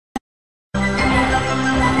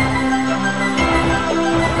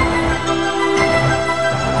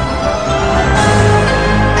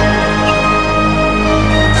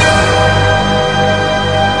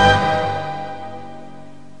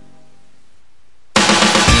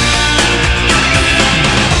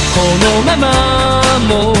まま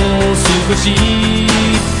もう少し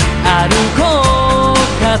歩こう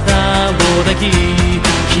肩を抱き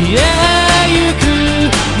消えゆく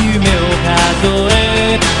夢を数え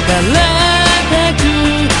枯れてく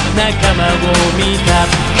仲間を見た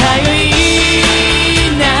通い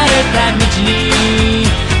慣れた道に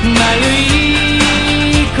迷い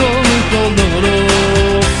込む頃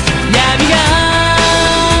闇が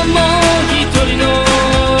もう一人の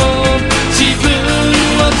自分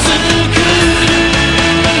を作る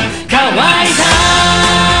乾いた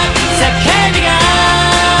叫びが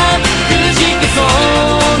くじけそう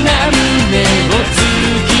な胸を突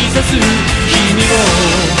き刺す君を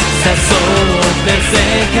誘って世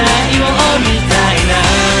界を見たいな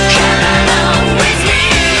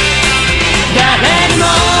誰にも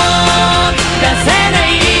出せない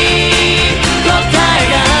答え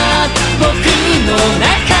が僕の中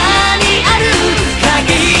にある駆け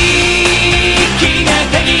引きが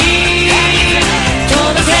鍵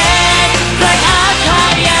届け Fly up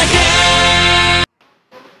high again.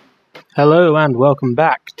 Hello and welcome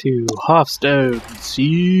back to Hearthstone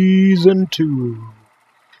Season 2.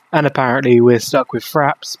 And apparently we're stuck with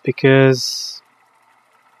Fraps because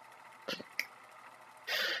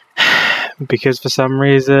for some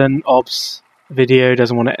reason Ob's video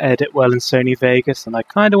doesn't want to edit well in Sony Vegas, and I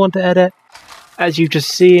kind of want to edit, as you've just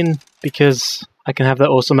seen, because I can have that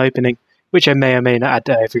awesome opening, which I may or may not add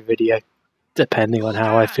to every video, depending on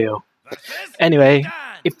how I feel. Anyway,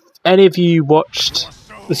 if any of you watched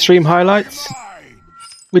the stream highlights,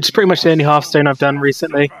 which is pretty much the only Hearthstone I've done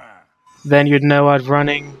recently, then you'd know I'm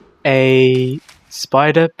running a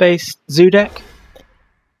spider-based zoo deck.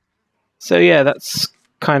 So yeah, that's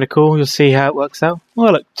kind of cool. You'll see how it works out.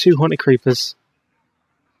 Oh look, 2 haunted creepers.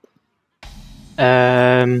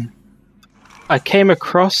 I came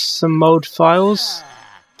across some mod files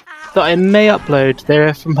that I may upload.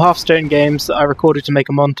 They're from Hearthstone games that I recorded to make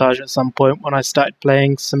a montage at some point when I started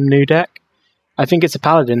playing some new deck. I think it's a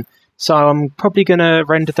paladin, so I'm probably going to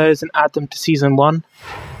render those and add them to Season 1.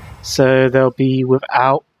 So they'll be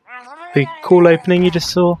without the cool opening you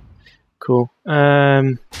just saw. Cool.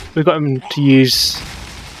 We've got him to use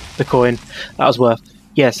the coin. That was worth.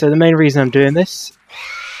 Yeah, so the main reason I'm doing this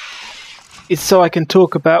is so I can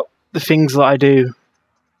talk about the things that I do.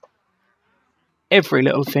 Every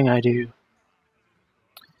little thing I do.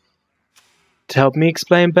 To help me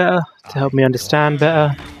explain better, to help me understand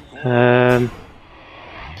better.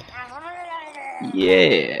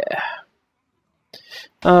 Yeah.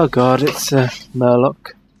 Oh god, it's a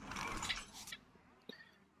Murloc.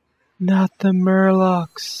 Not the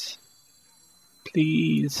Murlocs.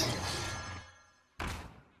 Please.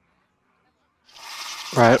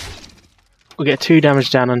 Right. We'll get 2 damage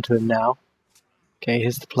down onto him now. Okay,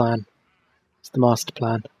 here's the plan. It's the master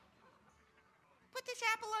plan. Put this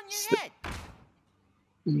apple on your head.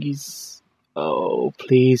 He's... Oh,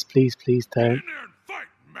 please, please, please don't.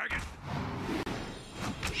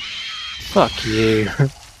 Fuck you.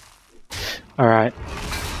 Alright.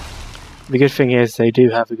 The good thing is they do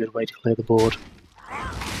have a good way to clear the board.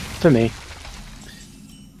 For me.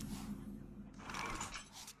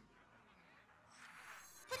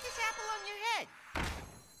 Put this apple on your head.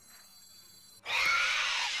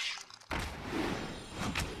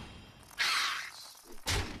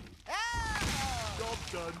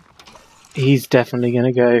 He's definitely going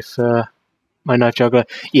to go for my knife juggler.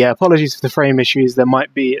 Yeah, apologies for the frame issues. There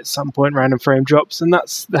might be at some point random frame drops, and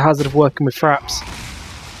that's the hazard of working with Fraps,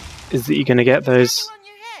 is that you're going to get those.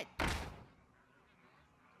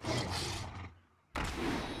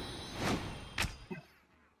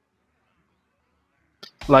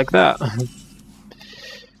 Like that.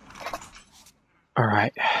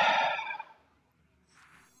 Alright.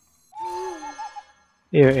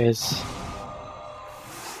 Here it is.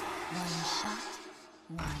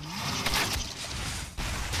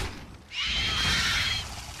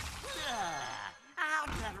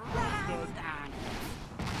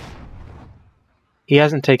 He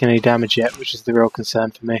hasn't taken any damage yet, which is the real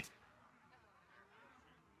concern for me.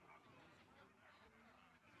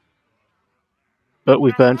 But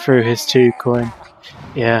we burnt through his 2 coin.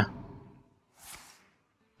 Yeah.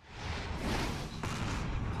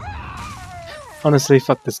 Honestly,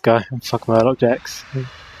 fuck this guy and fuck Murloc decks.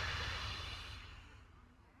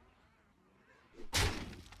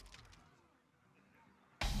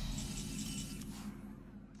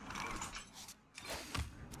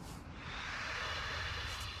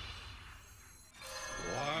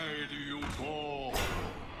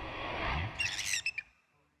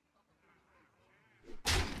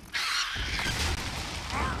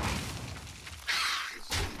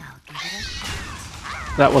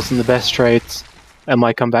 That wasn't the best trades. It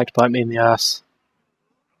might come back to bite me in the ass.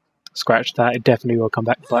 Scratch that, it definitely will come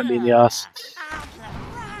back to bite me in the ass.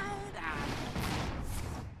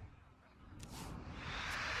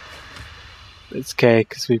 It's okay,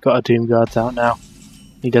 because we've got our Doom Guards out now.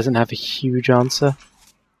 He doesn't have a huge answer.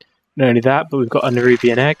 Not only that, but we've got a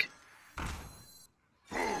Nerubian egg.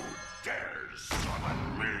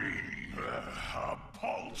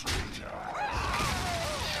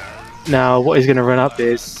 Now, what he's going to run up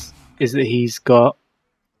is that he's got...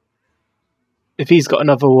 If he's got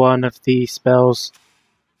another one of the spells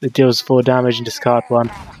that deals 4 damage and discard 1,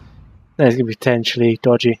 then it's going to be potentially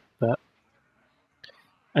dodgy, but...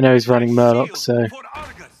 I know he's running Murloc, so...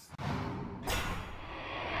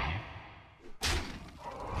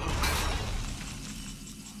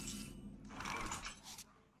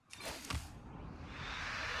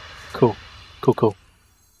 Cool. Cool, cool.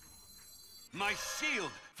 My shield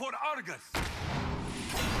for Argus.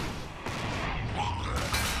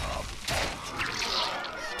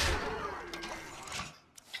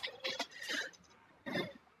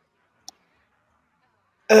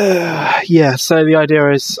 Yeah, so the idea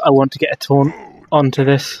is I want to get a taunt onto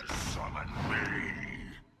this.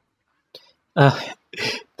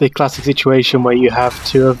 The classic situation where you have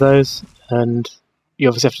 2 of those, and you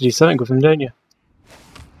obviously have to do something with them, don't you?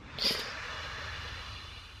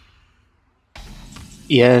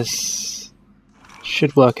 Yes.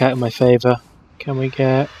 Should work out in my favour. Can we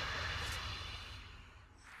get...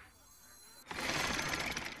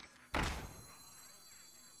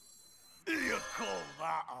 You call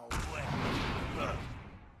that a weapon?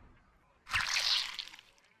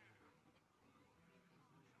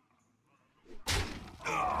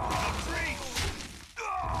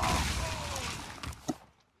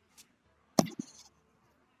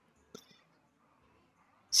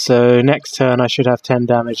 So next turn I should have 10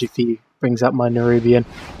 damage if he brings up my Nerubian.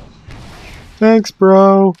 Thanks,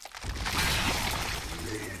 bro!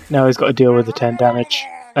 Now he's got to deal with the 10 damage.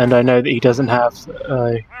 And I know that he doesn't have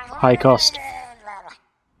a high cost.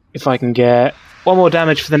 If I can get 1 more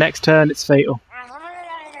damage for the next turn, it's fatal.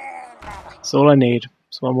 That's all I need.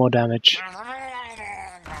 It's 1 more damage.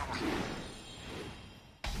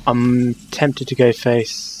 I'm tempted to go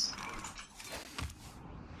face.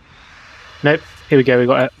 Nope. Here we go, we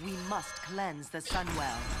got it. We must cleanse the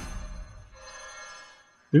Sunwell.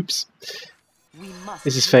 Oops. We must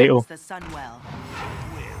This is fatal. cleanse the Sunwell.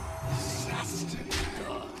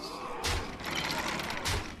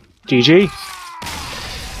 GG.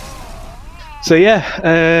 So yeah,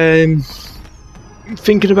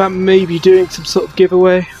 thinking about maybe doing some sort of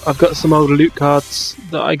giveaway. I've got some old loot cards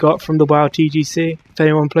that I got from the WoW TGC. If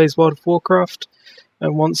anyone plays World of Warcraft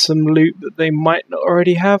and wants some loot that they might not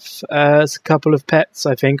already have, there's a couple of pets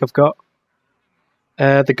I think I've got.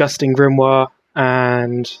 The Gusting Grimoire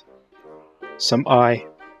and some Eye.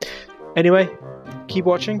 Anyway, keep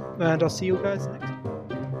watching and I'll see you guys next time.